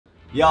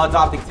Y'all, it's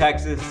OpTic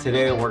Texas.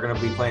 Today we're gonna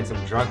be playing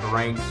some drunk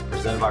ranks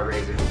presented by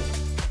Razer.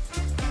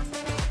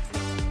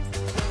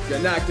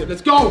 Getting active.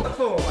 Let's go!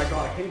 Oh my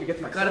god, I can't even get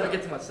to my setup. I can't even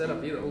get to my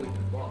setup either. Holy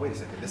fuck. Wait a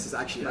second, this is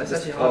actually... That's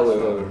actually hard.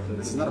 Wait.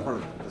 This is not a part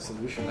of the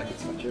solution. Like,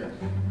 it's my chair.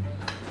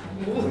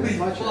 Holy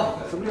fuck.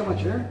 Somebody on my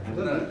chair?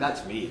 No.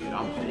 That's me, dude.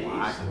 I'm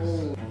black.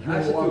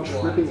 I'm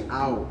tripping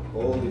out.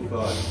 Holy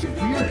fuck. We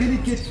are gonna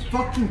get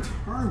fucking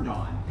turned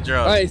on.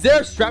 Alright, is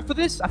there a strap for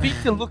this? I think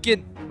you can look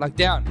in, like,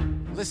 down.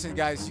 Listen,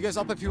 guys, you guys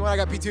all play P1, I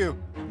got P2.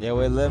 Yeah,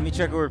 wait, let me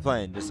check what we're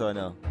playing, just so I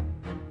know.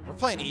 We're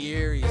playing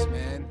Eries,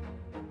 man.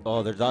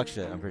 Oh, they're dog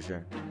shit, I'm pretty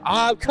sure.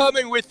 I'm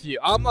coming with you.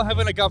 I'm not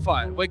having a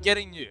gunfight. We're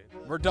getting you.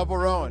 We're double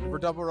rowing. We're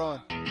double rowing.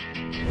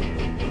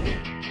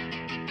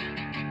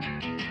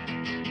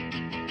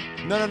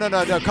 No.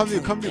 Come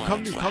to.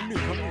 Coming you. I'm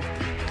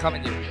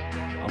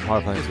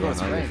hard playing this one, I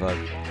don't give a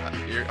fuck.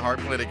 You're hard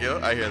playing to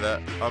kill? I hear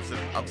that. I'm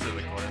sitting in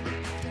the corner.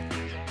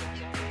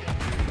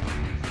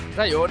 Is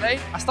that your name?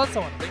 I stunned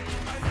someone, I think.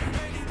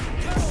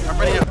 I'm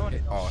ready up.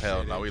 Oh,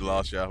 hell no. We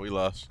lost, y'all. We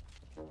lost.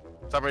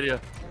 Stop right here.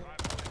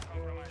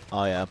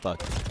 Oh yeah, I'm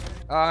fucked.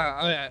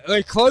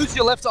 Wait, close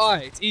your left eye.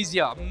 It's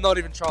easier. I'm not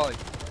even trying.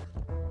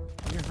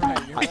 You're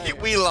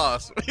right. We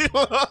lost. We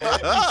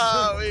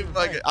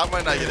fucking. I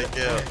might not get a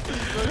kill.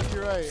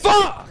 You're right.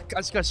 Fuck! I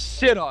just got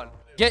shit on.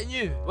 Getting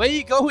you. Where are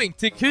you going?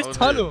 To whose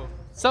tunnel?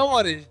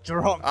 Someone is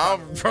drunk.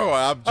 I'm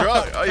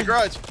drunk. Oh, you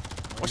grudge.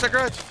 What's that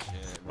grudge?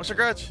 What's your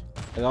grudge?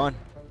 Go on.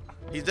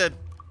 He's dead.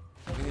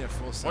 We need a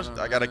full set.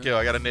 I got a kill.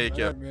 I got a nade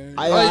kill.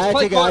 I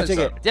take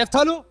it. Do you have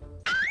tunnel?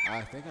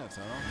 I think I have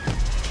tunnel.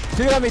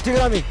 Take it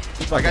on me.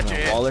 I got you.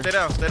 Stay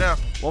down.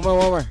 One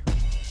more. I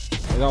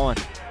got one.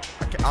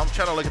 I'm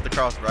trying to look at the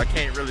cross, bro. I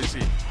can't really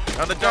see.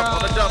 On the dump.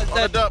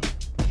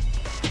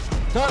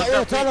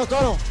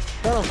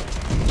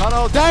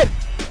 Tunnel, dead!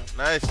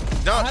 Nice.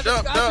 Dump.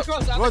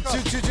 One,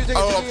 two.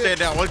 Oh, I'm staying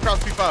down. One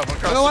cross P5.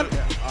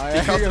 He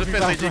comes to the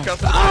fence.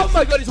 Oh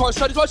my god, he's one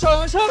shot.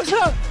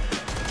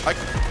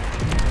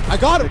 I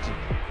got him.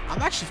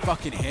 I'm actually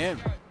fucking him.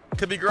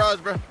 Could be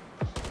garage, bro.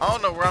 I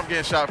don't know where I'm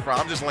getting shot from.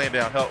 I'm just laying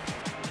down. Help.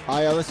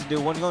 Yeah, listen,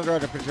 dude. One going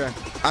garage, I'm pretty sure.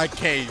 I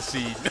can't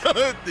see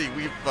nothing.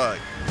 We fucked.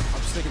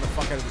 I'm just taking the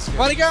fuck out of this game.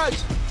 Money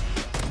garage.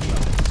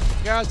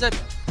 Garage dead.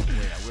 Yeah,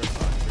 we're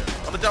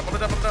fucked. On the dump. We're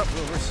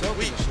so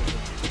weak.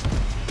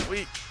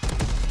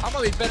 I'm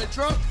gonna be better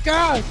drunk.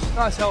 Garage.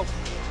 Nice help.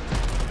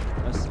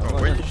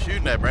 Where you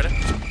shooting at, Brandon?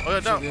 Oh,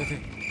 yeah, dump.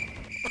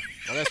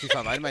 Oh, that's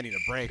P5. I might need a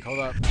break. Hold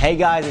up. Hey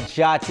guys, it's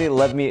Shotzi.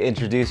 Let me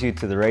introduce you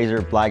to the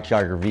Razer Black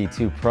Shark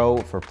V2 Pro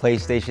for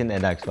PlayStation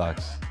and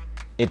Xbox.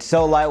 It's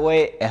so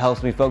lightweight, it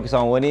helps me focus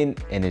on winning,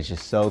 and it's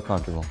just so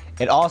comfortable.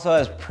 It also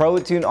has Pro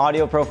Tune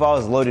audio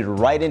profiles loaded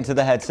right into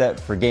the headset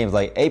for games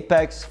like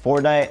Apex,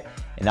 Fortnite,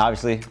 and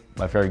obviously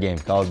my favorite game,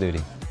 Call of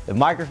Duty. The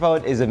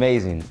microphone is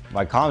amazing.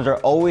 My comms are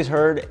always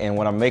heard, and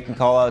when I'm making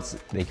callouts,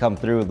 they come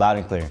through loud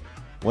and clear.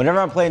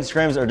 Whenever I'm playing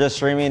scrims or just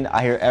streaming,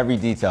 I hear every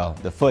detail.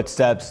 The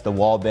footsteps, the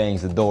wall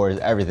bangs, the doors,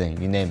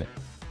 everything, you name it.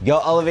 Go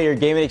elevate your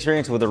gaming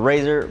experience with the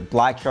Razer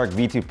Black Shark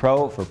V2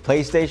 Pro for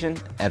PlayStation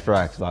and for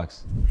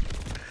Xbox.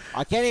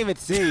 I can't even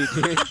see,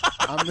 dude.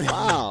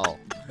 Wow.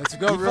 Let's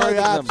go, road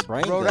apps.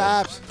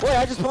 Wait,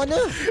 I just won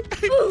new.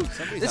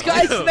 This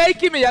guy's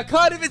snaking me. I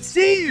can't even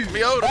see you.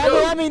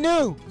 Let me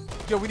new.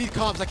 Yo, we need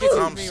comms. I can't see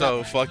I'm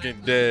so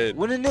fucking dead.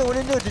 When new?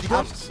 Did you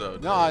come? So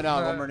dead.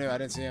 No, one more new. I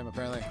didn't see him,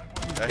 apparently.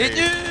 Did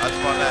you? I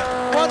spawned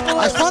that.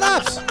 I spawned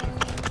apps.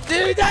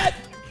 Do that.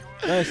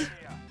 Nice.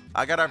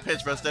 I got our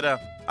pitch, bro. Stay down.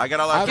 I got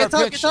all our I have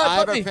our pitch.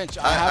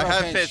 I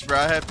have pitch, bro.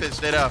 I have pitch.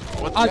 Stay down.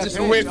 I just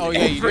whipped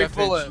every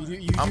bullet.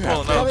 I'm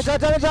pulling up. Tell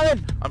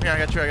me. I'm here. I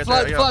got you.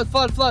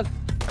 Flood.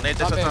 I need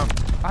this time.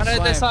 I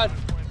need this side.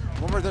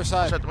 One more their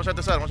side. One shot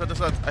this side.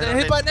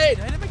 Hit by nade.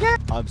 Hit him again.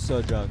 I'm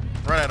so drunk.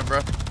 Run at him,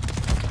 bro.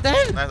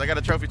 Dead. Nice. I got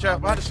a trophy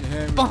trap.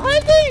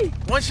 Behind me.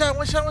 One shot.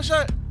 The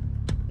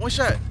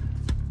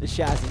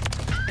Shazzy.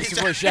 It's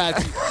your boy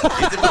Shadzy.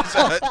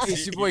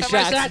 It's your boy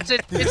Shadzy.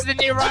 It's the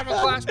new rival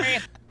class,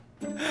 man.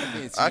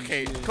 I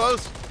can't.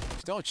 Close.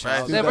 Don't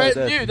shout. They went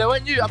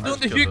new. I'm doing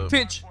the Hugh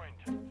pinch.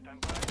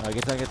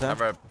 Get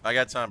time. I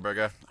got time, bro.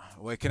 Go.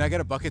 Wait, can I get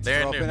a bucket to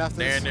throw up in after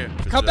this?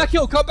 Come back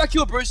here,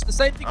 Bruce. The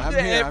same thing you do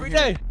every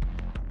day.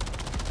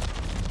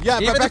 Yeah,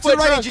 back to the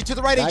right, AG. To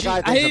the right, AG.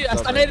 I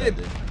needed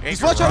him.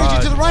 He's watching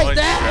AG to the right.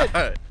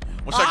 Dead.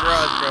 What's that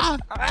garage, bro?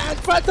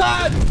 Front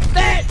on.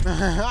 Dead.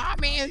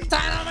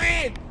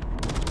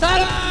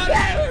 Tunnel.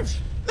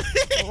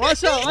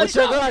 Watch out. Watch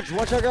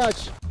your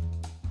garage.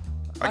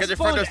 I got your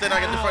front door. Stay down.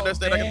 I got your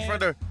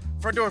front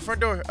door. Front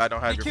door. I don't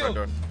have your front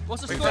door.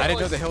 What's the score? I didn't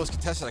know the hill was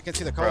contested. I can't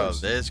see the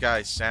colors. Bro, this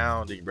guy's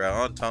sounding, bro.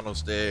 On tunnel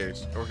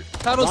stairs.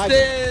 Tunnel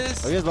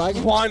stairs. Are you guys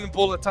lagging? One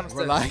bullet tunnel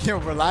stairs.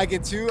 We're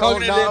lagging too.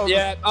 No.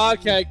 Yeah.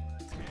 Okay.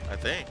 I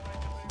think.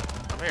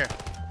 I'm here.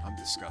 I'm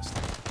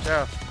disgusted.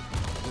 Ciao.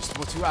 There's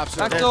two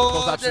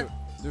absolute.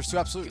 There's two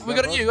absolute. We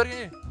got a new.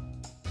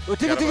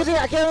 Take it.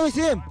 I can't really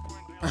see him.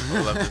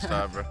 I love this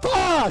time, bro.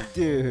 Fuck,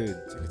 dude.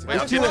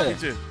 Wait, I'm getting a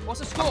P2.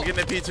 What's the score? I'm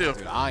getting a P2.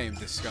 Dude, I am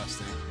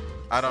disgusting.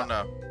 I don't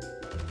know.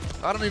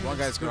 I don't even. One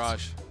guy's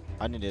garage.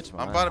 I need to itch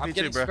my I'm eye. bottom I'm P2,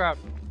 getting bro. scrapped.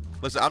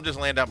 Listen, I'm just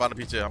laying down bottom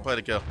P2. I'm playing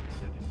the kill.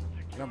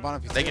 You're on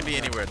bottom P2. They can be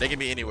anywhere. They can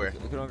be anywhere.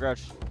 Look at on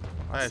garage.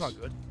 Nice. That's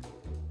not good.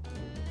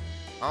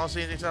 I don't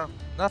see anything, Tom.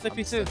 Nothing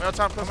P2. No,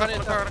 Tom, close up on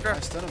the car, on the car. I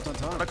stun him, On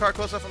Tom. the car,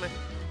 close up for me.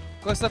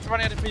 Close left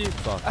running at it for you.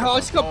 Fuck. Oh, I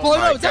just got Oh blown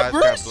my up. Is that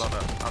God, Bruce? got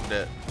blown up. I'm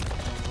dead.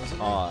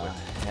 Oh,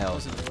 hell. It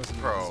wasn't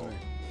me, Bro. it wasn't me.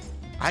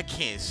 I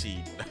can't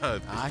see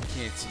nothing. I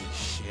can't see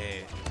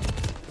shit.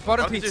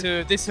 Bottom What did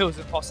P2. This hill is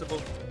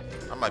impossible.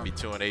 I might be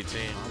 2 and 18.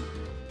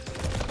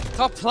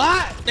 Top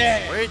plat.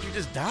 There. Where did you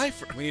just die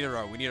from? We need a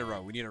row. We need a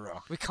row. We need a row.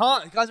 We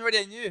can't. The guys already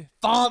at you.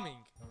 Farming.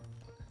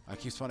 I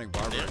keep spawning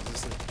Barber. Yeah. Is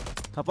this it?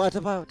 Top out,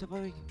 top out, top out.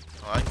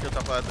 Oh, I can kill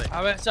top 5, I think.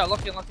 I went so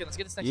lock in. Let's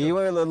get this next Yeah, you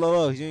hill. went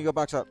low. He's gonna go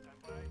box up.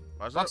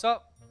 Watch Box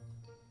up.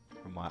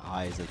 up. My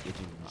eyes like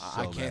itching so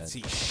I can't bad.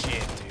 see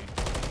shit, dude.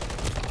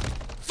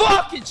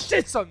 Fucking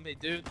shits on me,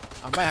 dude.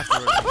 I might have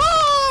to.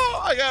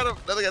 Oh, I got him.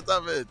 Nothing got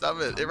top mid. Top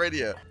mid. In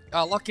radio.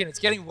 Oh, lock in. It's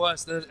getting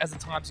worse as the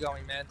time's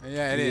going, man.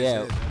 Yeah, it is.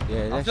 Yeah, it is.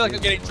 yeah. I feel like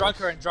I'm getting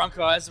drunker and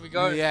drunker as we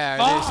go. Yeah,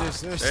 Fuck!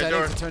 there's Hey,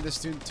 settings Jordan.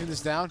 to tune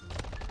this down.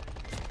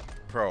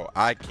 Bro,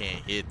 I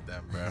can't hit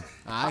them, bro.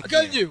 I'm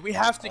getting you. We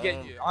have to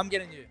get you. I'm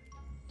getting you.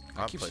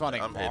 I keep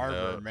spawning I'm hitting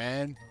Barber, up.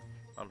 man.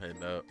 I'm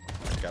hitting up.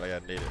 I gotta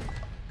need it.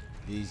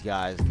 These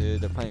guys,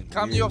 dude, they're playing.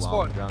 Come to weird your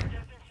while I'm spot. drunk.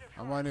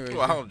 I'm on it.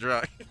 Wow, I'm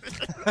drunk.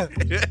 Holy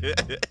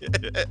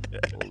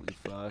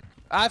fuck.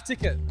 I have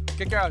ticket.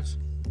 Get garage.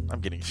 I'm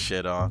getting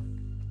shit on.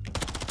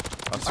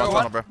 I'm Oh, spawn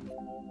what? tunnel, bro.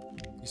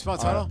 You spawn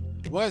tunnel?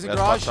 Where's the Yeah,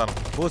 garage? spawn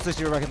tunnel. Full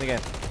 60, we're back in the game.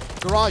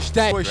 Garage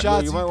dead. Boy, Yo,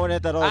 shots. you might want to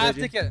hit that all, I have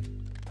did you? ticket.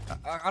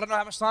 I don't know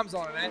how much time's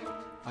on it, man.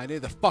 I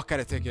need the fuck out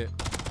of ticket.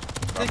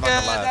 I'm not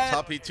gonna lie.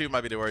 Top P2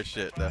 might be the worst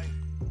shit, though.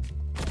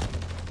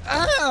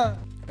 Ah!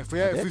 If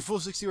we full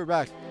 60, we're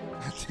back.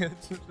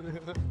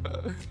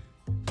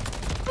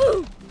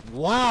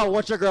 Wow,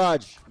 watch your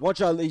garage.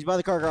 Watch out, he's by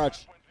the car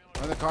garage.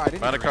 On the car. I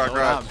didn't By the even car reload.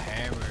 garage. I'm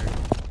hammered.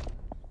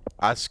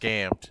 I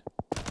scammed.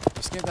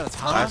 You scammed out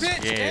of I'm I a time?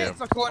 bitch, man. scam. It's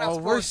not calling out Oh,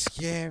 we're sports.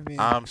 scamming.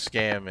 I'm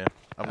scamming.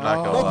 I'm not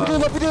Oh. gonna Let me do, lie.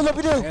 let me do, let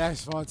me do. And I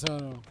spawn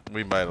tunnel.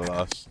 We might have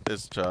lost.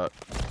 It's chalk.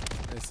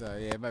 It's yeah,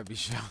 it might be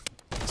shot.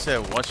 It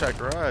said one shot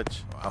garage.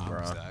 I'm Wow,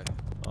 wrong. sad.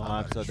 Oh,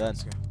 I'm so done.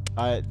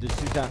 Alright, there's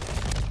 2 down.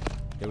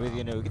 Yeah, we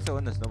can still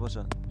win this, no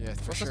bullshit. Yeah,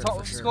 for What's sure. the top? for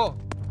What's the sure. score?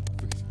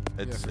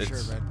 It's for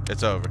sure, man.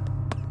 it's over.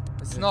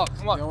 It's not.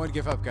 Come on. No one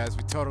give up, guys.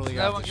 We totally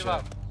got No one this give shit.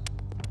 up.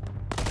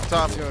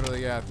 Tom,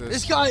 Totally got this.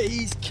 This guy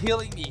is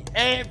killing me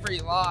every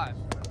live.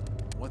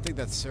 One thing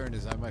that's certain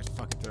is I might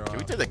fucking throw can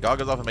we up. take the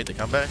goggles off and make the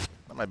comeback?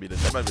 That might be the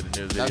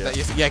news video.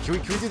 Yeah, can we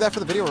do that for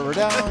the video? We're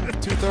down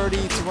 230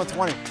 to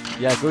 120.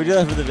 Yeah, can we do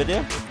that for the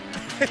video?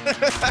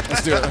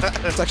 Let's do it.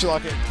 Let's actually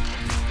lock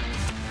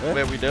in.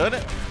 Wait, we doing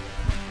it?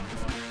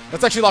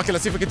 Let's actually lock in.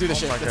 Let's see if we can do this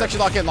Oh shit. my Let's God. actually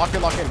lock in. Lock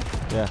in. Lock in.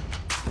 Yeah.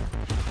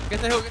 Get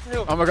the hill. Get the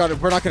hill. Oh my god,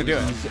 we're not gonna do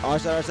it. Our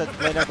side,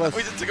 lay down close.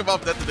 We just took him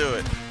off that to do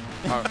it.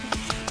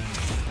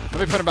 Let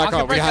me put him back I can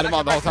on. We break had it, him I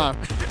on the can whole time.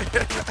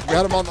 We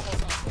had him on the whole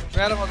time. We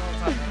had him on the whole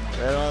time.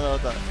 Right on the whole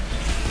time.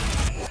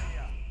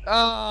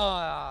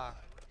 Ah.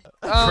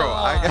 Bro,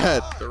 I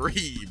got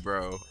 3,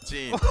 bro.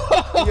 Jeez.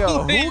 Yo,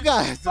 Holy who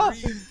got fuck.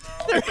 3?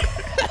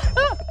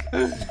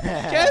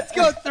 Cat's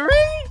got 3?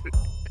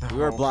 We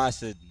were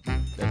blasted.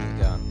 That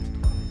doesn't count.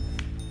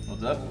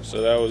 What's up?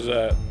 So that was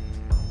that.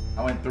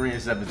 I went 3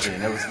 and 17.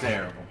 It was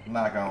terrible. I'm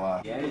not gonna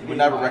lie. Would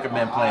never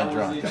recommend playing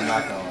drunk. I'm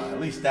not gonna lie.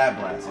 At least that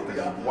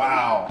blasted.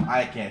 Wow,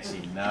 I can't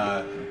see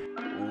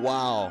nothing.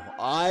 Wow,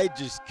 I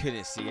just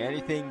couldn't see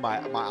anything. My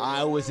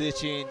eye was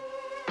itching.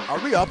 Are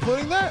we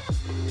uploading that?